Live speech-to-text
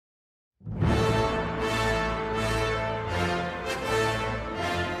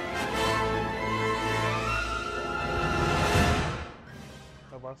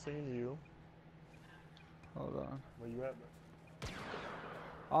seen you. Hold on. Where you at?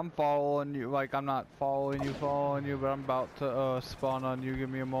 I'm following you. Like, I'm not following you, but I'm about to spawn on you. Give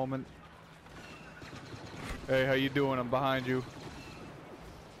me a moment. Hey, how you doing? I'm behind you.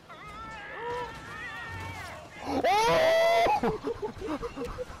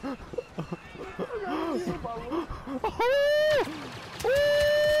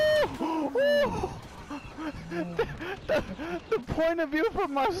 The point of view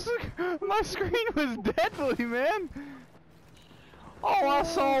from my screen was deadly, man. All I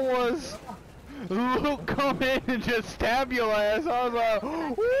saw was Luke come in and just stab your ass. I was like,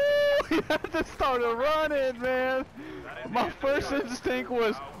 woo! You have to start running, man. My first instinct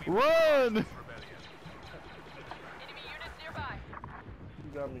was run. Enemy units nearby.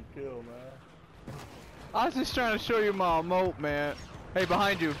 You got me killed, man. I was just trying to show you my emote, man. Hey,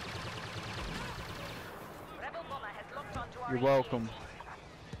 behind you. Rebel bomber has locked onto our You're welcome.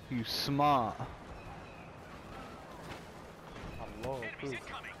 You smart. I'm low, too.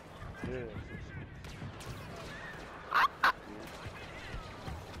 Yeah.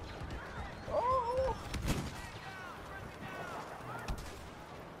 Oh!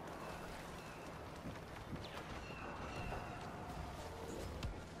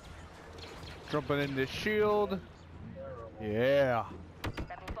 Jumping in the shield. Yeah.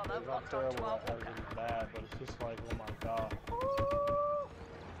 Rebel bomber It's not locked onto terrible, our that walker. is bad, but it's just like, oh my god.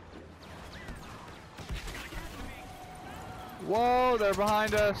 Whoa, they're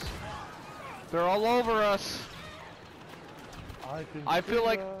behind us. They're all over us. I feel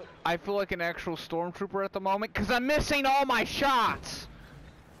like an actual stormtrooper at the moment because I'm missing all my shots.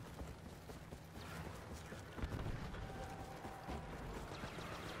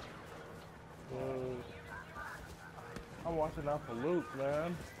 I'm watching out for Luke,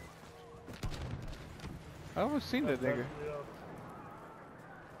 man. I almost seen that nigga.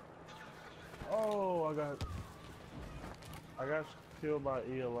 Oh, I got killed by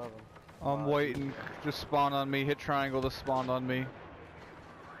E11. I'm waiting. Just spawn on me. Hit triangle to spawn on me. An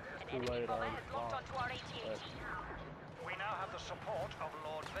enemy bomber has locked onto our AT-AT. We now have the support of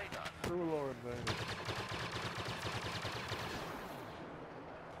Lord Vader. True Lord Vader.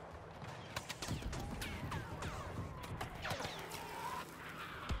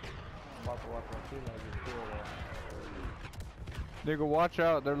 I'm about to watch my teammates get killed though. Nigga, watch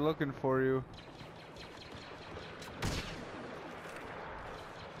out. They're looking for you.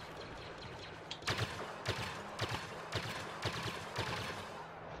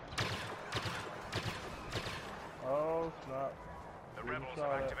 Oh, snap. The rebels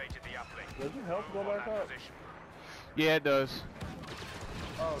have activated the uplink. Does your health go back up? Yeah, it does.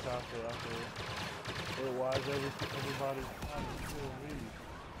 Oh, okay, I see. Otherwise, everybody's trying to kill me.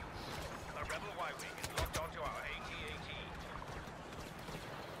 The rebel Y-wing is locked onto our AT-AT.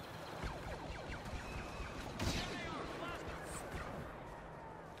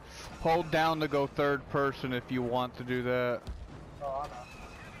 Hold down to go third person if you want to do that. Oh, I know.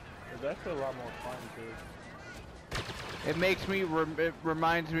 It's actually a lot more fun, too. It makes me, it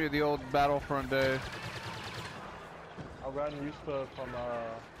reminds me of the old Battlefront days. I've gotten used to it from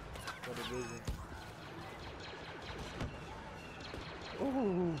the division.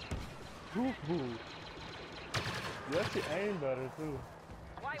 Ooh. Ooh. You actually aim better, too.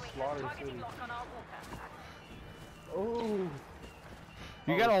 Y-wing has Slaughter targeting City. lock on our walker. Ooh.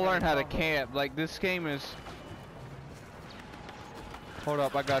 You gotta learn how to camp. Like, this game is... Hold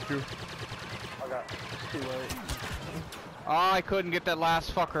up, I got you. I got too late. Oh, I couldn't get that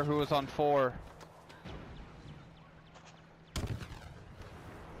last fucker who was on 4.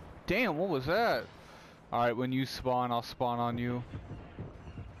 Damn, what was that? Alright, when you spawn, I'll spawn on you.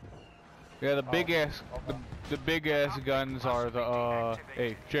 Yeah, the big ass, the big ass guns are the,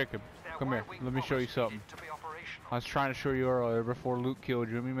 hey, Jacob, come here, let me show you something. I was trying to show you earlier before Luke killed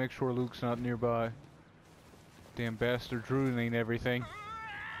you. Let me make sure Luke's not nearby. Damn bastard ruining everything. I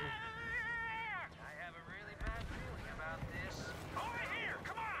have a really bad feeling about this. Over here,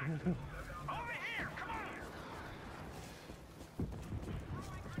 come on! Over here, come on!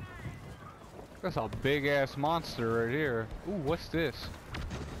 That's a big ass monster right here. Ooh, what's this?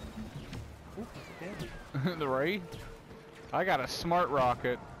 Ooh, candy. The raid? I got a smart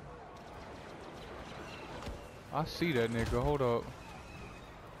rocket. I see that nigga, hold up.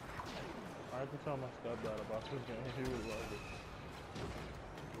 I have to tell my stepdad about this game. He would love it.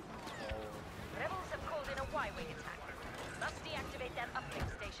 Rebels have called in a Y-wing attack. Must deactivate their uplink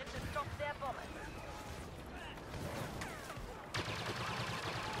station to stop their bombers.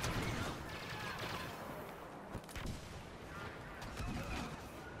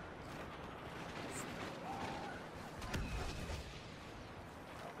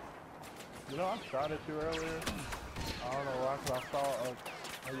 You know, I shot at you earlier. I don't know why, 'cause I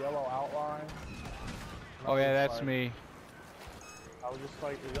saw a yellow outline. And I Oh yeah, was that's like- me. I was just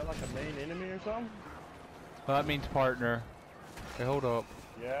like, is that like a main enemy or something? Well, that means partner. Hey, hold up.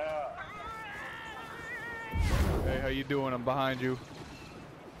 Yeah. Hey, how you doing? I'm behind you.